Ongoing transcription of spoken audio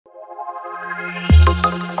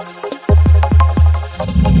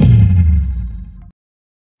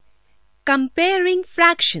Comparing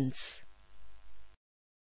fractions.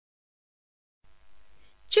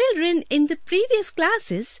 Children, in the previous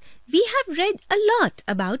classes, we have read a lot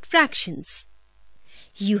about fractions.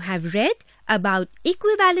 You have read about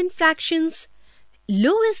equivalent fractions,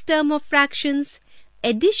 lowest term of fractions,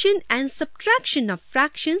 addition and subtraction of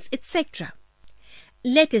fractions, etc.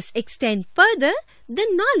 Let us extend further the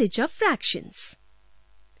knowledge of fractions.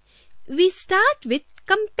 We start with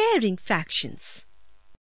comparing fractions.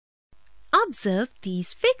 Observe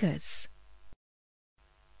these figures.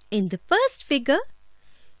 In the first figure,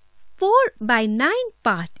 4 by 9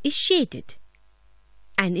 part is shaded,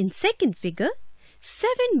 and in second figure,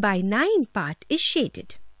 7 by 9 part is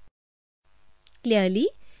shaded. Clearly,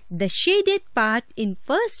 the shaded part in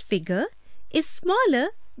first figure is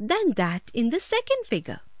smaller than that in the second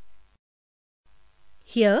figure.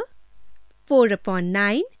 Here, 4 upon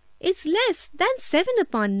 9 is less than 7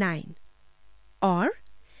 upon 9, or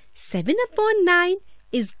 7 upon 9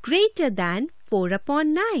 is greater than 4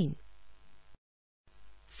 upon 9.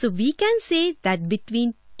 So we can say that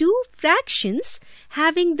between two fractions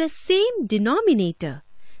having the same denominator,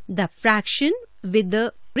 the fraction with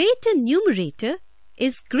the greater numerator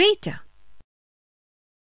is greater.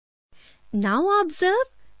 Now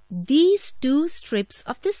observe these two strips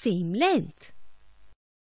of the same length.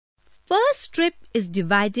 First strip is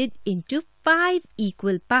divided into 5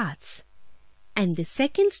 equal parts, and the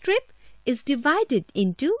second strip is divided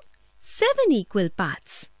into 7 equal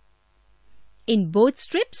parts. In both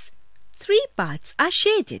strips, 3 parts are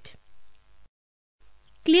shaded.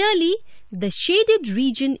 Clearly, the shaded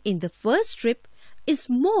region in the first strip is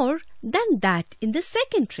more than that in the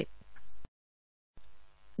second strip.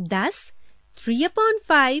 Thus, 3 upon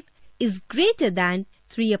 5 is greater than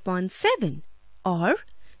 3 upon 7, or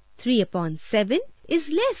 3 upon 7 is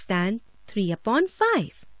less than 3 upon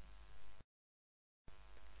 5.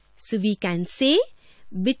 So we can say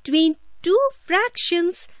between two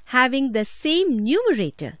fractions having the same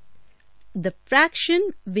numerator, the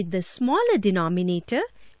fraction with the smaller denominator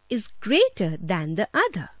is greater than the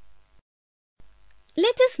other.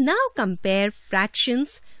 Let us now compare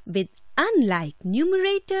fractions with unlike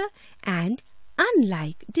numerator and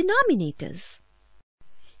unlike denominators.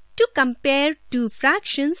 To compare two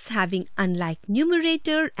fractions having unlike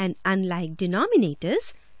numerator and unlike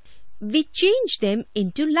denominators, we change them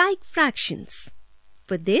into like fractions.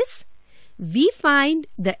 For this, we find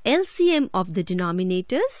the LCM of the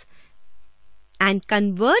denominators and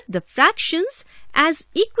convert the fractions as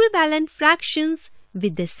equivalent fractions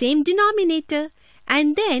with the same denominator,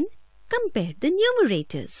 and then compare the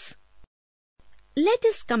numerators. Let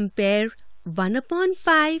us compare 1 upon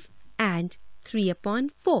 5 and 3 upon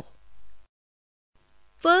 4.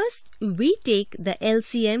 First, we take the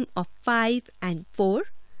LCM of 5 and 4,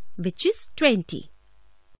 which is 20.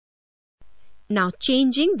 Now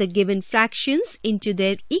changing the given fractions into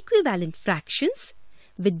their equivalent fractions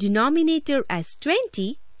with denominator as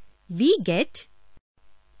 20, we get.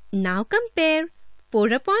 Now compare 4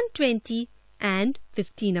 upon 20 and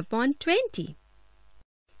 15 upon 20.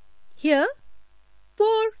 Here, 4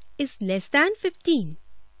 is less than 15.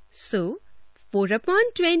 So, 4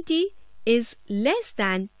 upon 20 is less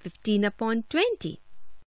than 15 upon 20.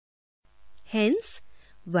 Hence,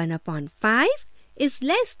 1 upon 5 is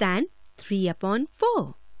less than 3 upon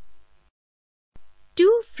 4.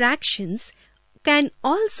 Two fractions can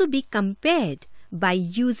also be compared by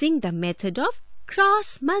using the method of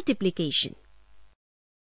cross multiplication.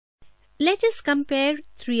 Let us compare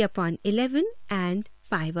 3 upon 11 and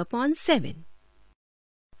 5 upon 7.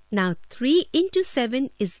 Now 3 into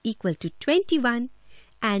 7 is equal to 21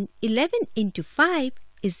 and 11 into 5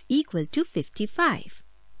 is equal to 55.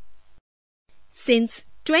 Since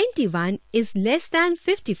 21 is less than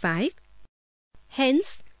 55,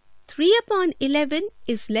 hence 3 upon 11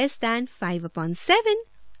 is less than 5 upon 7,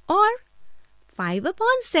 or 5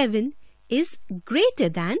 upon 7 is greater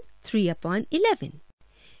than 3 upon 11.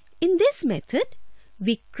 In this method,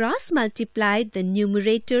 we cross-multiply the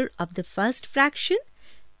numerator of the first fraction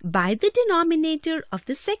by the denominator of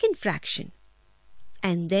the second fraction,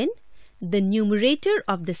 and then the numerator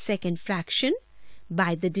of the second fraction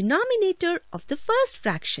by the denominator of the first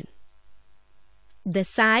fraction. The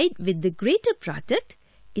side with the greater product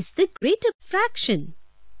is the greater fraction.